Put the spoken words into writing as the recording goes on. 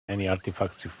any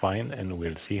artifacts you find and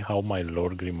we'll see how my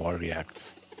Lord Grimoire reacts.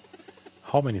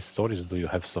 How many stories do you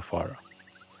have so far?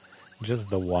 Just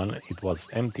the one. It was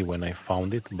empty when I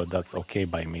found it, but that's okay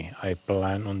by me. I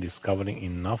plan on discovering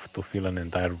enough to fill an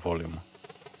entire volume.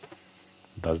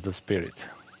 That's the spirit.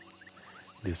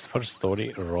 This first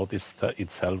story wrote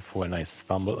itself when I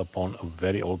stumbled upon a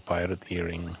very old pirate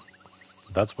earring.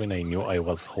 That's when I knew I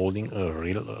was holding a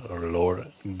real lore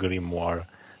grimoire.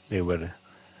 They were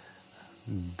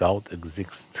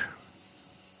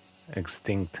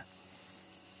extinct.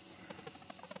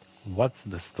 What's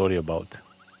the story about?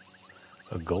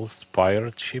 A ghost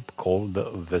pirate ship called the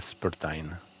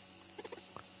Vespertine.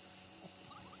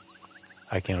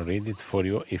 I can read it for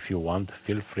you if you want.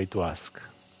 Feel free to ask.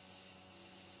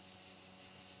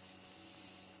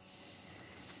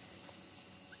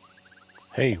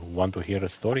 Hey, want to hear a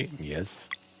story? Yes.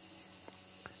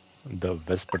 The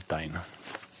Vespertine.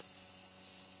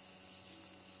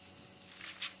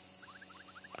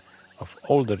 Of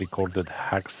all the recorded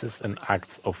hexes and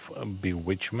acts of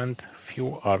bewitchment,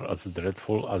 few are as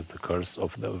dreadful as the curse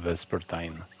of the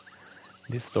Vespertine.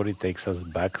 This story takes us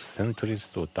back centuries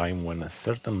to a time when a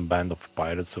certain band of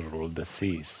pirates ruled the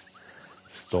seas.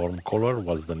 Stormcaller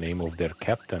was the name of their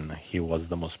captain. He was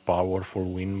the most powerful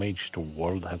wind mage the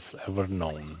world has ever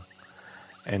known.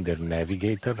 And their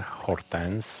navigator,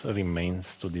 Hortense, remains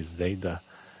to this day the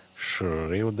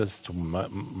shrewdest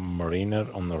mariner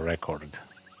on the record.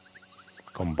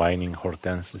 Combining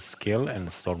Hortense's skill and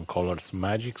Stormcaller's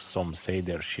magic, some say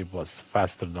their ship was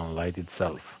faster than light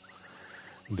itself.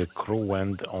 The crew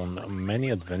went on many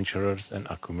adventures and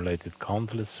accumulated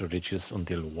countless riches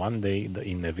until one day the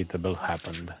inevitable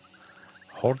happened.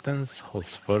 Hortense,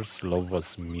 whose first love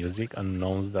was music,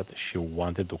 announced that she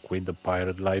wanted to quit the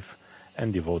pirate life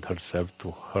and devote herself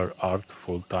to her art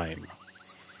full time.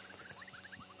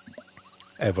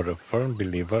 Ever a firm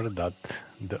believer that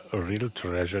the real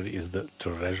treasure is the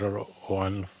treasure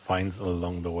one finds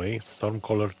along the way,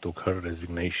 Stormcaller took her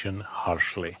resignation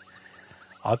harshly.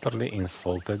 Utterly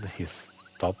insulted, he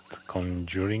stopped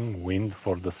conjuring wind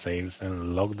for the sails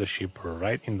and locked the ship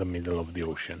right in the middle of the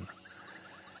ocean.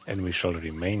 And we shall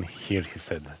remain here, he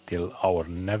said, till our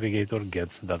navigator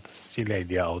gets that silly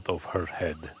idea out of her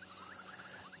head.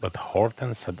 But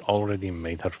Hortense had already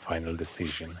made her final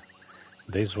decision.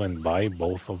 Days went by,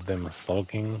 both of them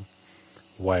sulking,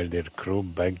 while their crew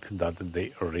begged that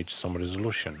they reach some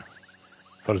resolution.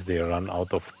 First they ran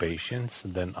out of patience,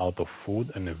 then out of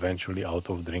food, and eventually out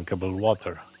of drinkable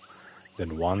water.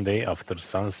 Then one day after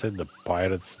sunset, the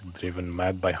pirates, driven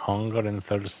mad by hunger and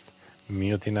thirst,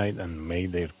 mutinied and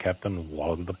made their captain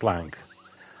walk the plank.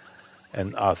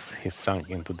 And as he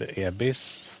sank into the abyss,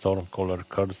 Stormcaller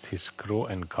cursed his crew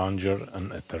and conjured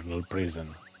an eternal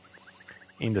prison.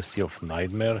 In the Sea of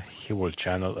Nightmare, he will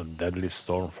channel a deadly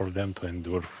storm for them to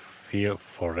endure fear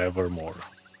forevermore.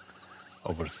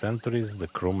 Over centuries, the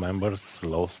crew members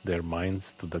lost their minds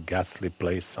to the ghastly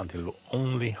place until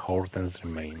only Hortense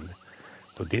remained.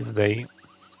 To this day,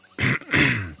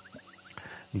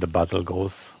 the battle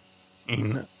goes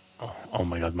in... Oh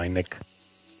my god, my neck.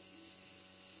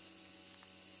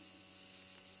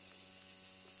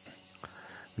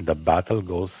 The battle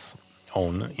goes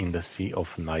on in the Sea of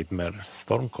Nightmare,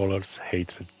 Stormcaller's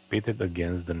hatred pitted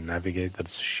against the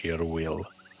navigator's sheer will.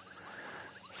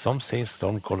 Some say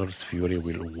Stormcaller's fury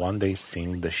will one day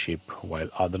sink the ship, while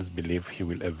others believe he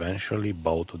will eventually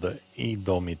bow to the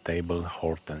indomitable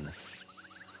Hortense.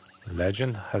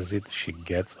 Legend has it she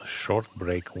gets a short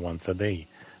break once a day,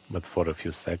 but for a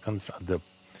few seconds at the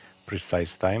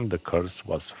precise time the curse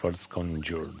was first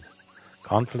conjured.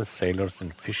 Countless sailors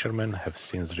and fishermen have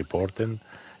since reported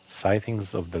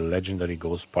sightings of the legendary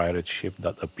ghost pirate ship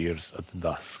that appears at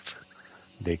dusk.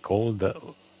 They call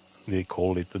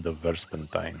it the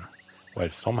Vespertine. While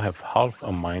some have half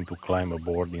a mind to climb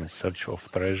aboard in search of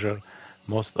treasure,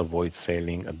 most avoid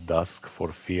sailing at dusk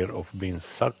for fear of being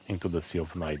sucked into the Sea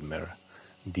of Nightmare.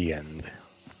 The end.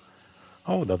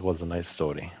 Oh, that was a nice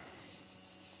story.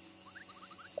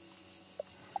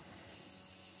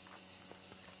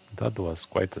 That was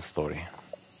quite a story.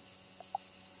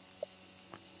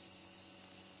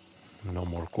 No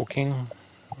more cooking,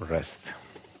 rest.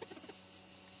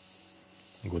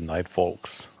 Good night,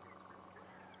 folks.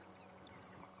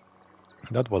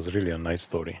 That was really a nice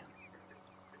story.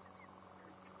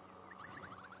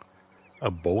 A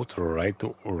boat ride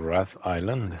to Wrath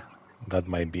Island? That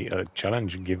might be a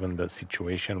challenge given the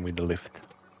situation with the lift.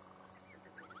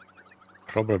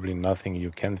 Probably nothing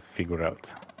you can figure out.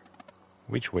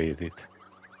 Which way is it?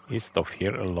 East of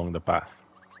here along the path.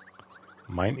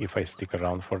 Mind if I stick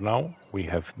around for now? We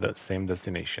have the same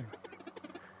destination.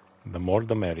 The more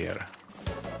the merrier.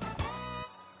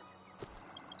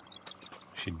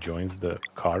 She joins the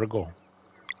cargo.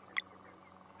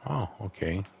 Oh,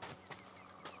 okay.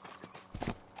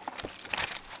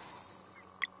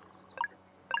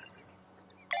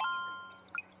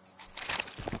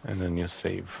 And then you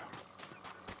save.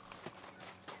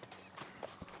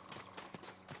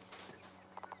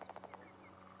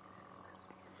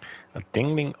 A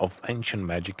tingling of ancient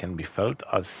magic can be felt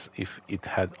as if it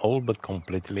had all but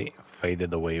completely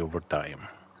faded away over time.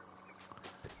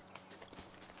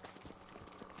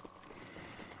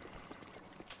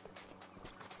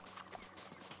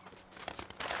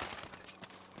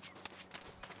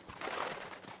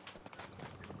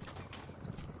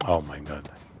 Oh my god,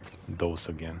 those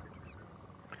again.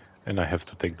 And I have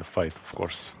to take the fight, of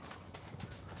course.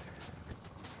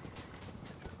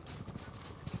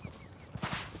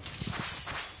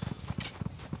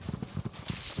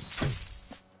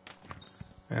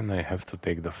 And I have to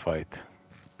take the fight.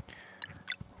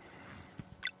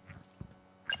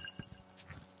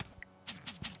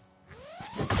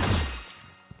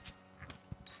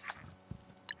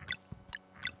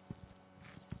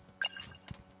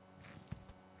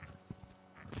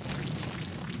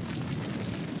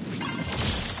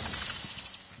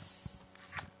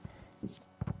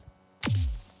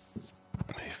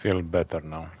 I feel better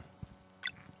now.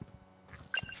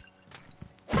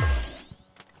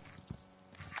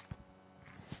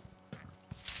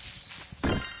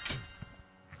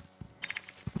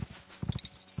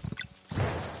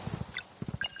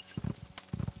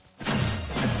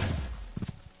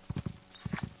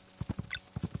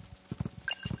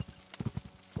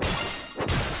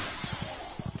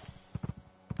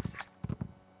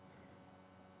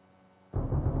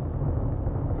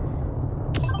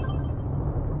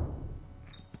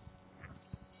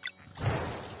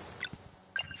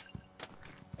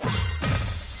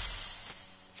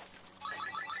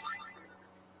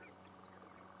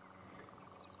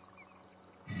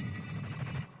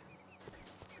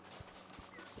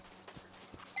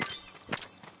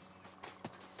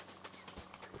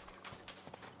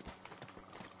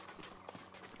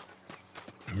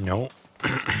 No.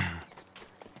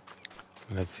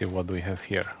 Let's see what we have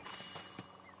here.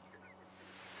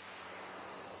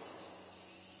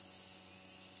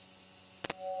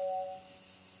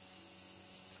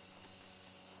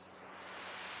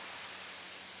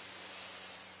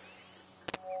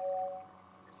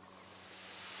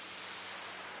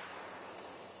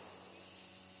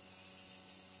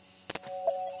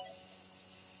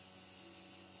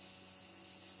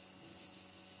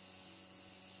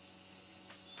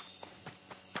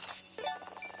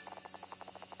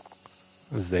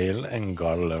 Zale and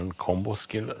Gar learn combo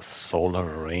skill Solar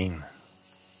Rain.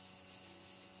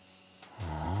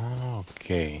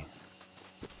 Okay.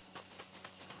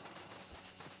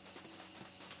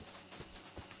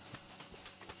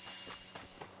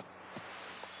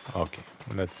 Okay,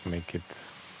 let's make it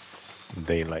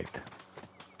daylight.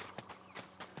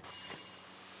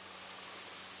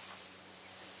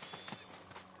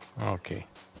 Okay.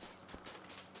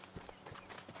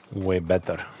 Way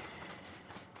better.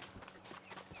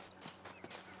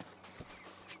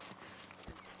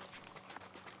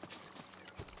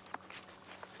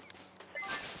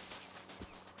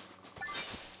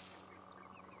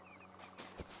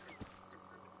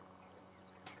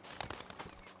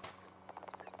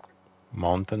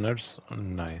 Mountaineers,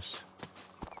 nice.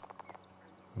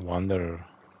 Wonder,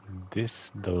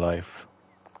 this the life.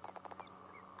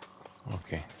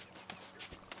 Okay.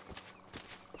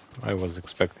 I was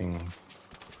expecting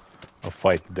a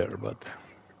fight there, but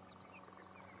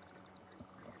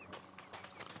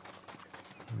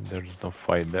there's no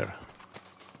fight there.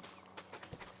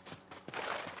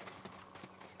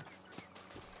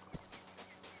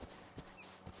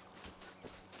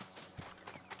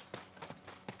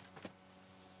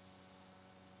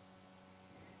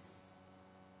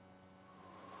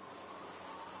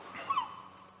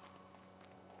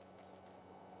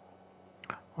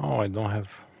 Oh, I don't have...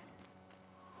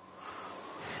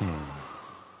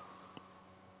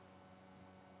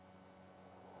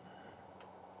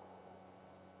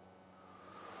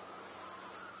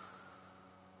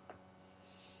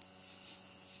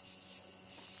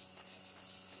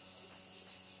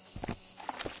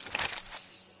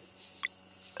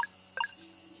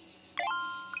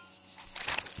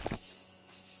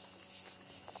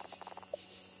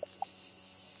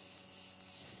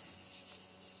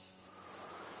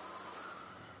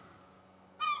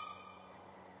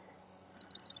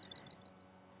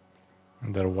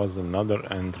 There was another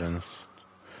entrance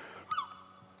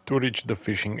to reach the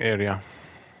fishing area.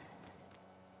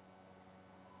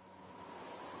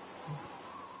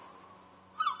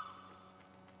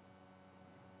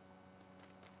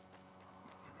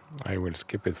 I will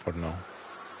skip it for now.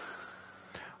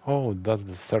 Oh, that's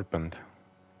the serpent.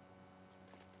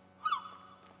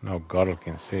 Now Garl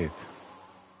can see it.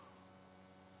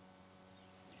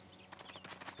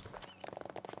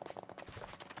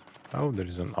 Oh, there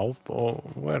is an outpost.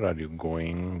 Where are you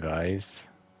going, guys?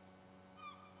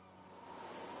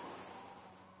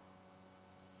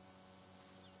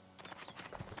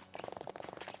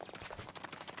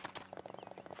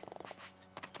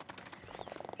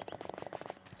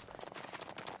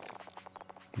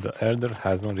 The Elder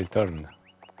hasn't returned.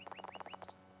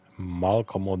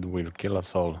 Malcolmod will kill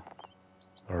us all.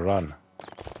 Run.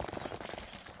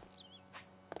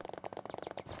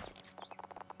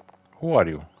 Who are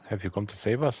you? Have you come to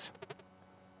save us?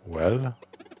 Well,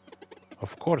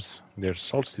 of course, they're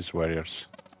Solstice warriors.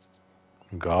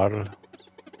 Garl,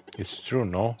 it's true,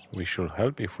 no? We should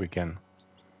help if we can.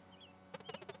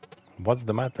 What's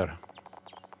the matter?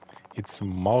 It's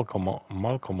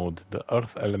Malcolmod, the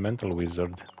Earth Elemental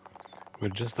Wizard. We're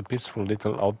just a peaceful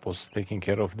little outpost taking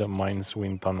care of the mine's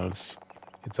wind tunnels.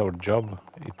 It's our job,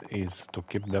 it is, to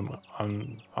keep them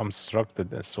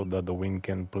unobstructed so that the wind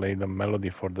can play the melody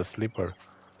for the sleeper.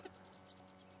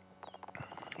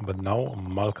 But now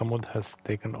Malcolmod has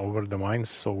taken over the mines,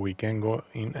 so we can't go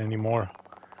in anymore.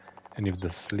 And if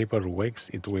the sleeper wakes,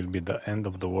 it will be the end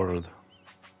of the world.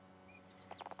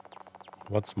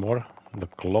 What's more, the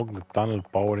clogged tunnel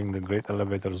powering the great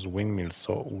elevator's windmill,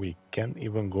 so we can't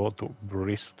even go to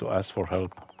Brisk to ask for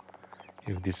help.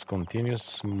 If this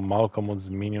continues, Malcolmod's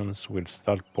minions will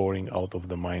start pouring out of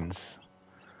the mines.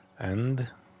 And...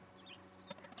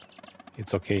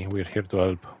 it's okay, we're here to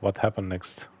help. What happened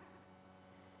next?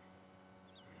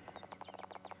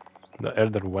 The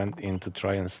Elder went in to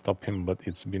try and stop him, but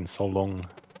it's been so long.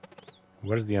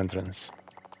 Where's the entrance?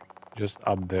 Just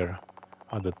up there,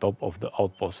 at the top of the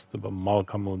outpost, but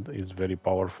Malcolmod is very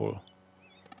powerful.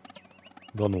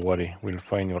 Don't worry, we'll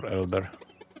find your Elder.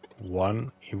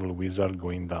 One evil wizard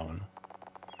going down.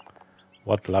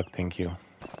 What luck, thank you.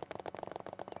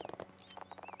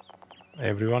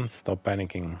 Everyone, stop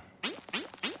panicking.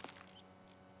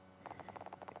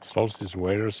 Solstice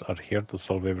warriors are here to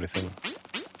solve everything.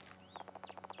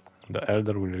 The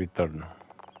Elder will return.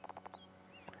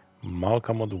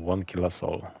 Malcolmod won't kill us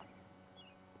all.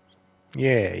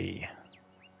 Yay!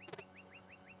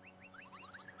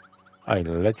 I'll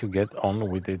let you get on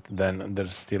with it then,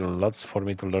 there's still lots for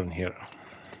me to learn here.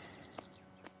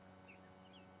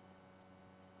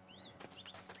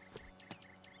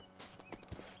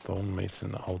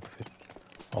 Stonemason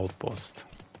outpost.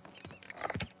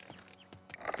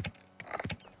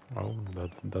 Oh,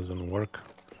 that doesn't work.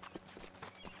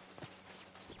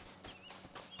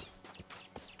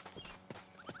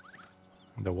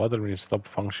 The water will stop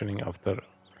functioning after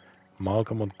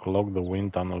Malcolmod clogged the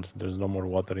wind tunnels. There's no more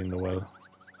water in the well.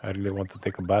 I really want to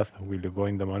take a bath. Will you go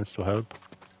in the mines to help?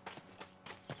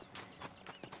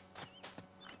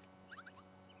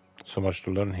 So much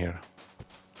to learn here.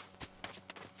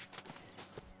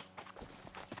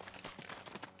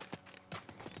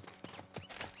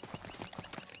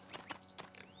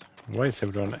 Why is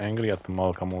everyone angry at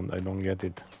Malcolmod? I don't get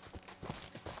it.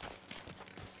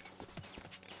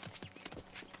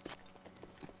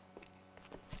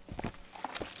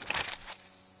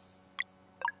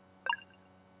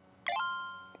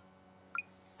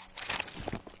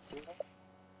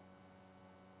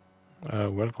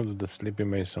 Welcome to the Sleepy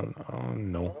Mason. Oh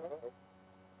no.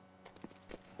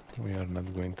 We are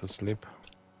not going to sleep.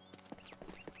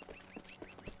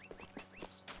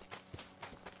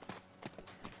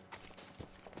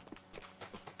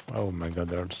 Oh my god,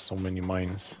 there are so many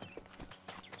mines.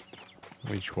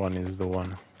 Which one is the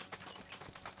one?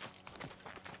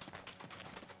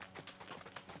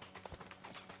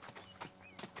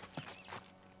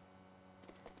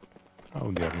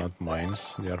 Oh, they are not mines,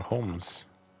 they are homes.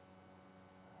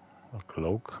 A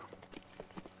cloak.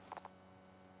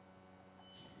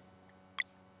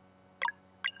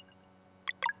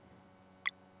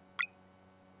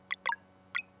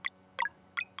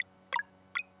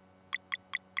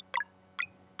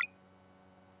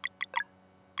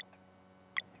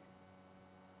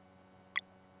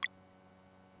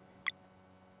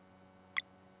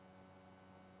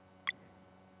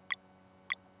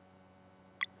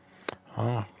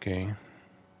 Ah, okay.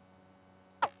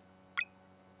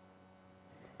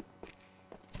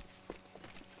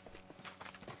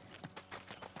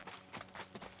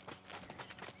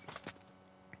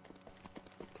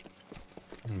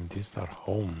 These are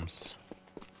homes.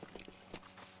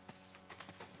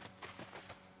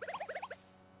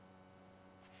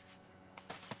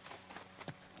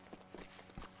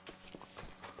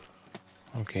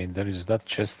 Okay, there is that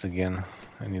chest again.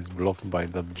 and it's blocked by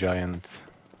that giant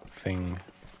thing.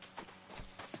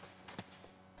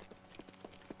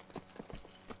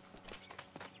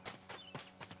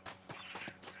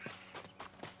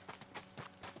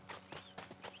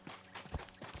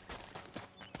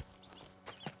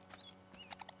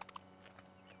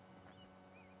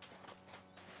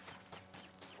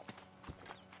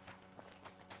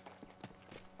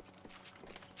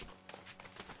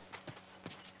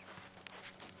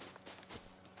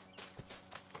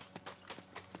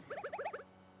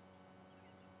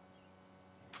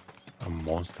 A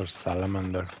monster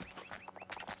salamander.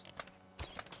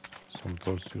 Some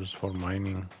tools used for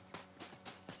mining.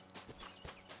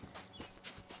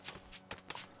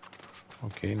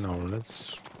 Okay, now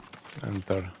let's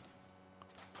enter.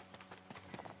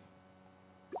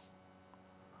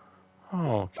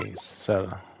 Oh, okay,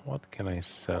 sell. What can I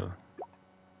sell?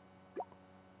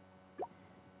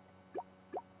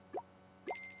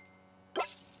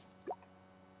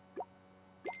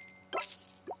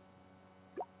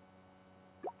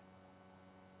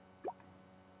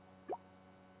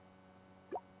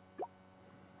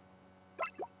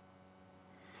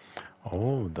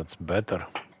 Oh, that's better.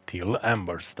 Teal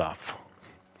amber stuff.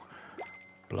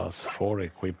 +4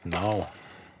 equipped now.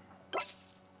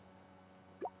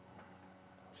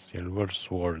 Silver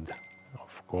sword,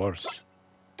 of course.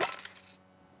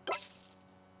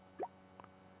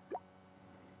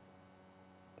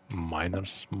 Miner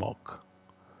smoke.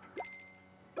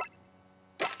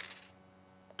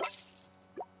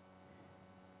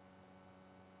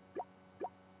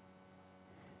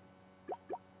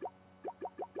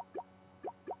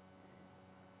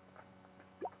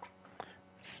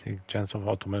 Chance of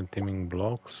automatic teaming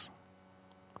blocks.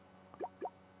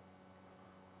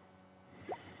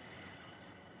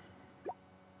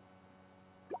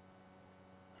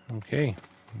 Okay,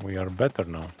 we are better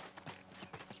now.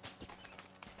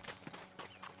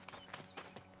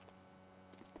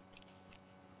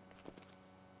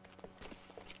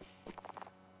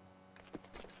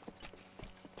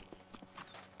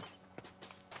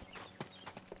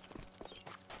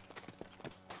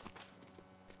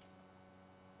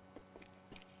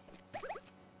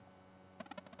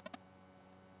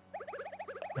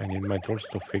 I need my tools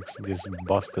to fix this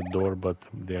busted door, but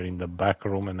they're in the back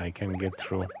room and I can get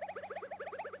through.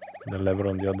 The lever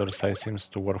on the other side seems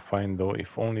to work fine though. If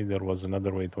only there was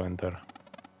another way to enter.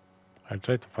 I'll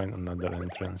try to find another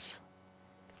entrance.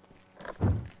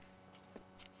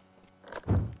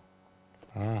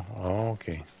 Oh,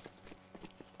 okay.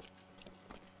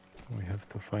 We have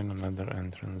to find another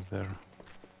entrance there.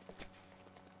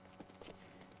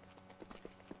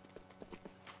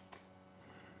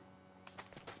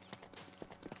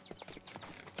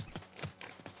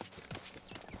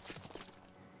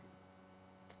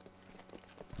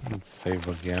 Let's save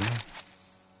again.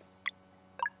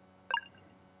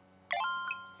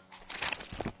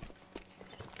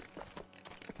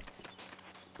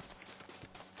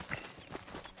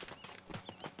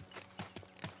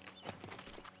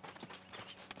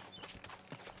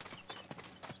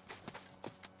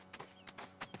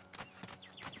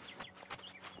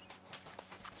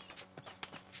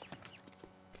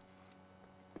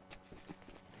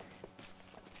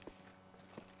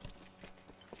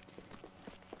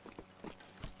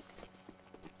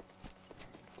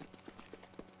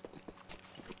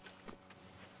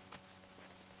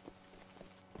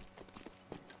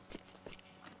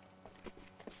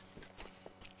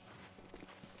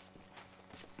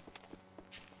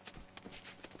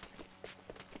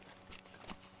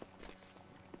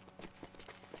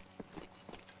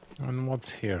 And what's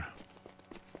here?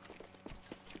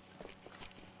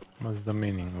 What's the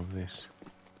meaning of this?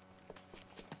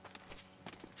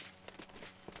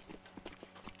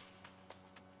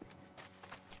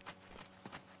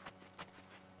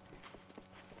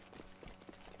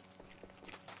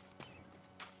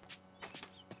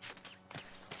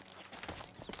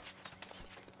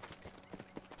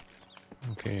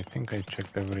 Okay, I think I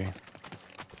checked every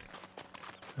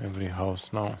house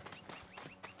now.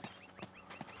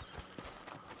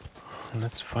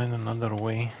 Let's find another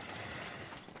way.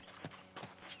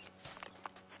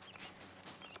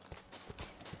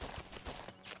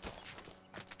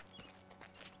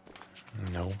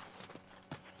 No.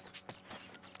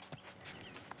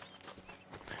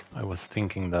 I was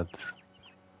thinking that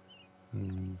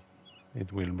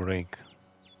it will break.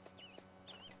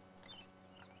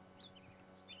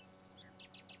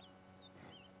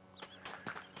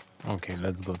 Okay,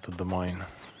 let's go to the mine.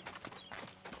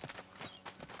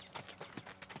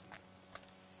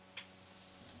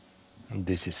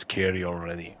 This is scary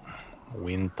already.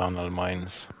 Wind tunnel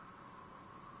mines.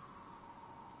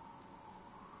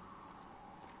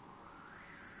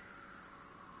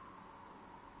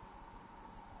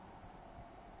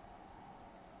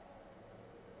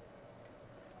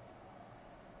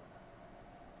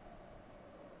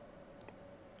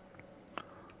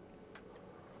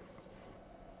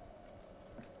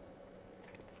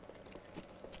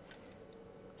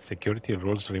 Security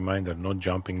rules reminder, not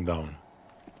jumping down.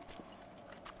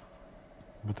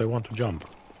 But I want to jump.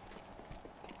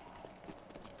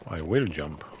 I will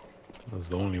jump. That's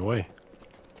the only way.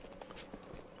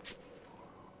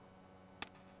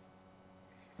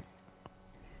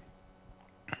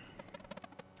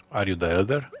 Are you the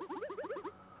elder?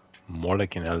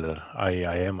 Molekin elder. I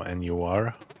am, and you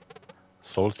are?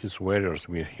 Solstice warriors,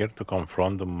 we're here to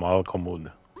confront Malkomud.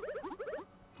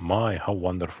 My, how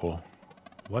wonderful.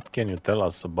 What can you tell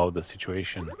us about the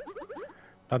situation?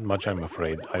 Not much, I'm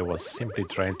afraid. I was simply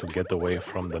trying to get away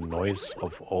from the noise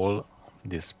of all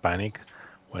this panic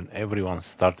when everyone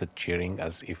started cheering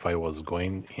as if I was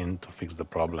going in to fix the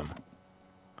problem.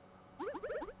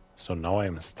 So now I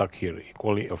am stuck here,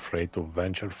 equally afraid to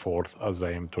venture forth as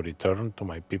I am to return to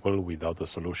my people without a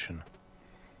solution.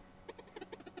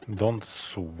 Don't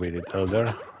sweat it,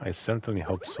 Elder. I certainly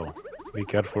hope so. Be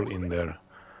careful in there.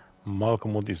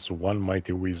 Malkomud is one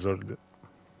mighty wizard.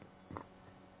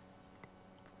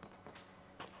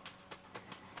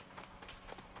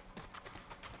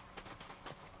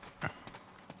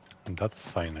 That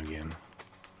sign again.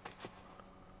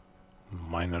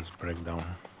 Miner's breakdown.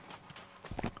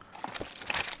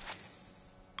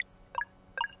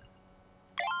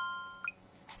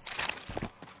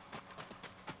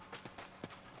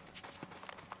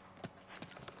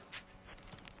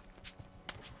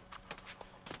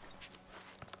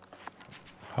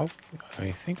 How?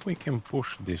 I think we can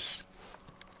push this.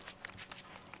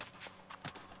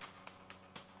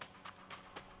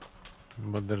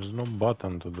 But there's no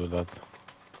button to do that.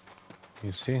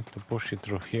 You see, to push it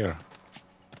through here.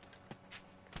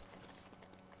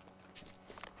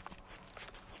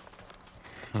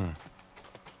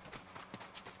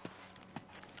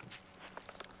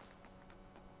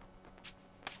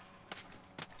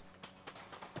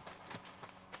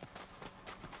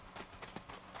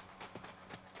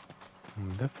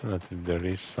 Definitely there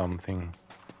is something.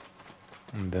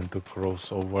 And then to cross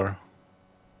over.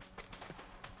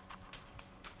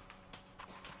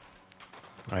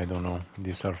 I don't know.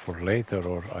 These are for later,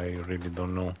 or I really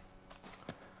don't know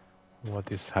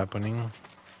what is happening.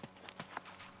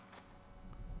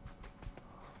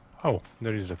 Oh,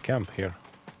 there is a camp here.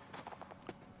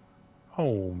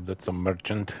 Oh, that's a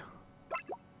merchant.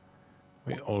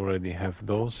 We already have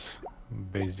those.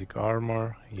 Basic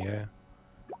armor, yeah.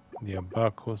 The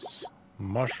abacus,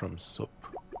 mushroom soup.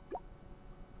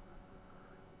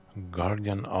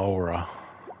 Guardian aura.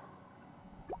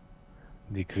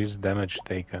 Decrease damage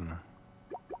taken.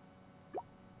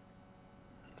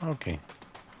 Okay.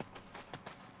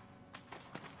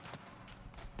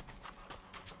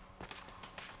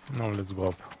 Now let's go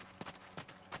up.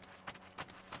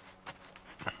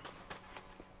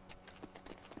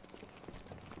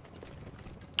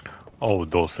 Oh,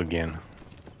 those again.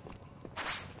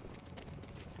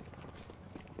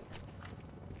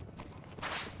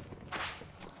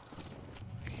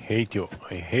 I hate you.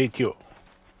 I hate you.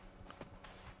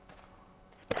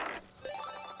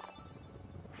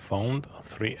 Found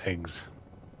 3 eggs.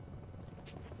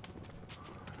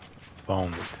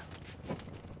 Found it.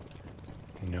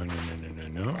 No, no, no, no,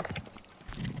 no, no.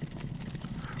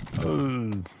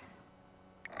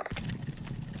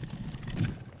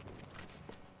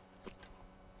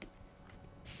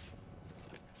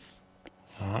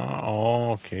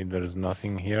 Oh. Okay, there is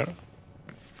nothing here.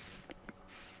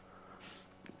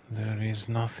 There is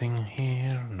nothing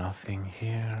here, nothing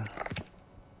here.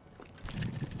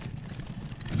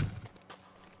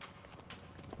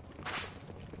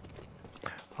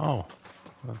 Oh,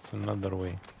 that's another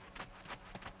way.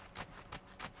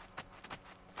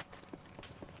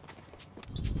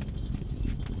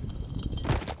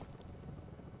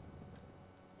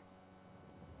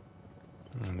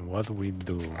 And what we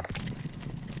do?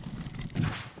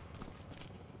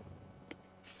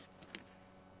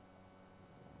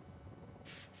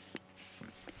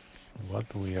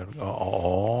 What we are...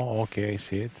 Oh, okay, I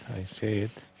see it. I see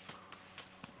it.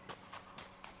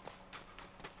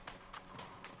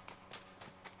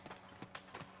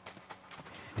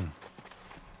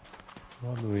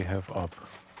 What do we have up?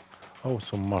 Oh,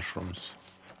 some mushrooms.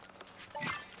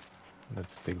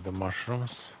 Let's take the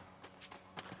mushrooms.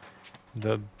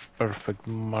 The perfect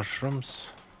mushrooms.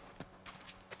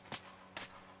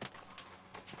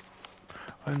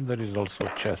 And there is also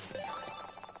a chest.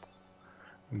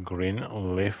 Green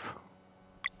leaf.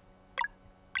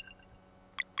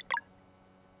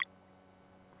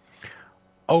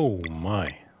 Oh my,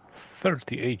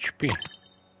 30 HP.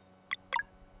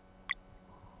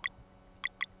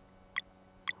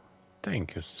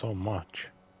 Thank you so much.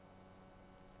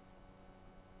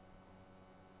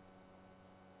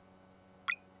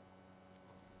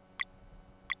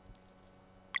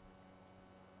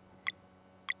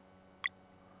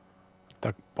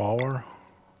 Attack power.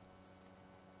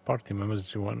 Party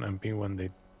members do 1 MP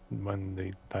when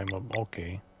they time up.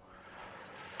 Okay.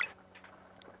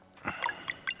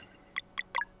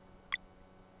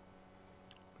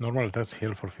 Normal attacks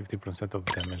heal for 50% of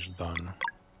damage done.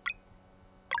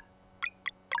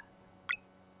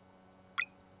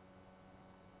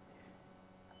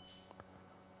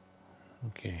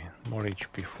 Okay, more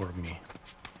HP for me.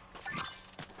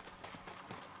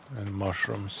 And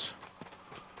mushrooms.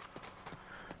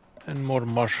 And more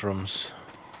mushrooms.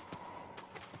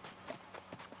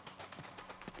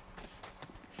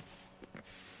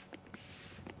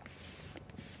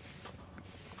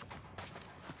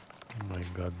 Oh my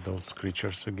god, those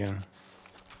creatures again.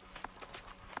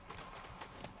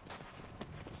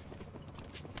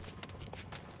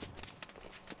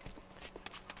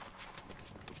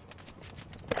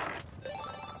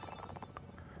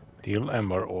 Steel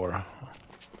ember ore.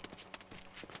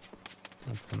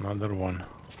 That's another one.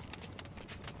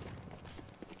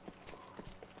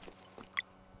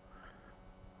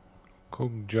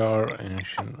 Cook jar,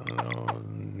 ancient.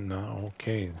 No,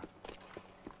 okay.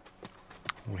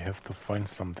 We have to find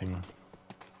something.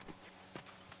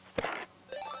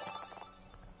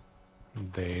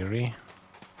 Dairy.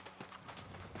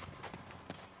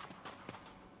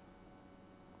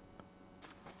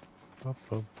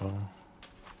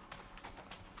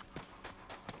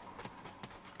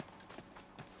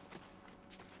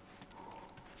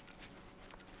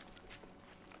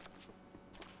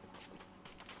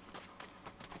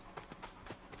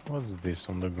 What's this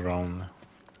on the ground?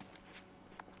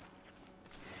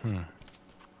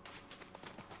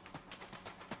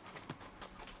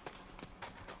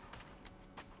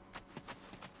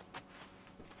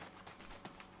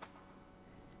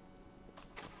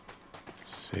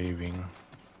 Saving.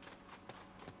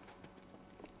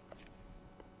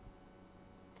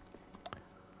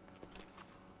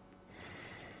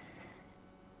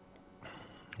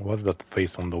 What's that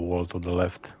face on the wall to the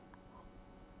left?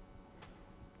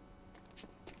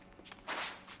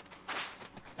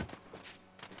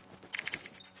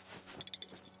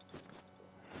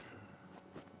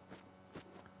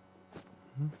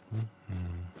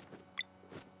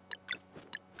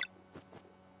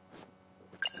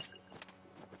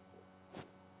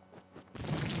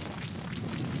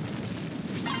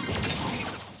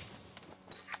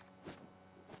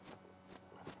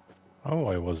 Oh,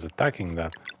 I was attacking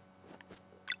that.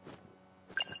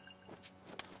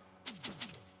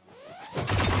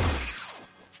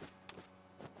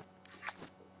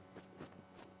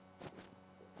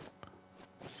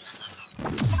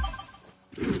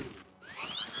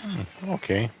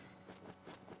 Okay.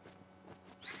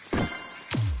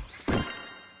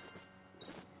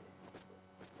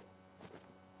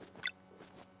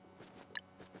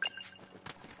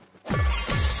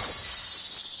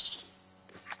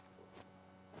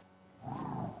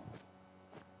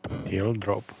 He'll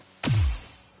drop.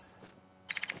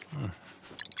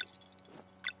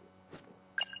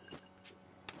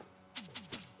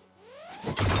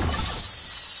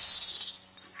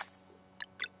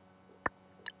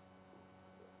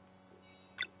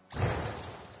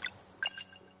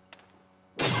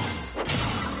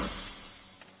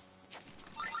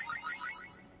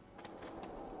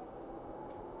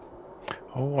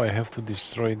 Oh, I have to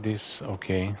destroy this.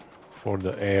 Okay, for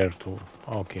the air to.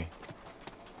 Okay.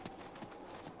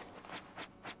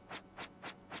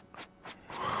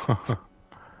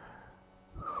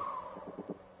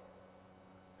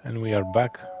 And we are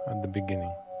back at the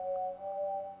beginning.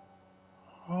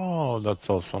 Oh, that's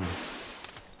awesome.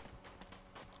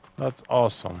 That's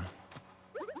awesome.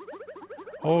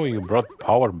 Oh, you brought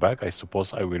power back? I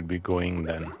suppose I will be going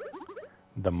then.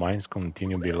 The mines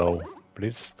continue below.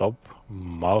 Please stop,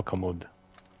 Malkamud.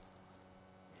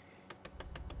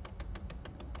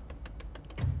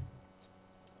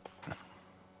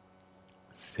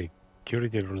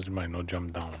 Security rules might not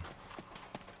jump down.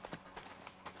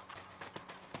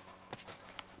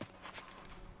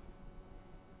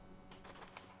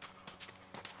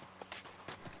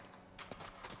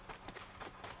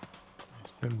 I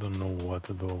still don't know what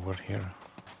to do over here.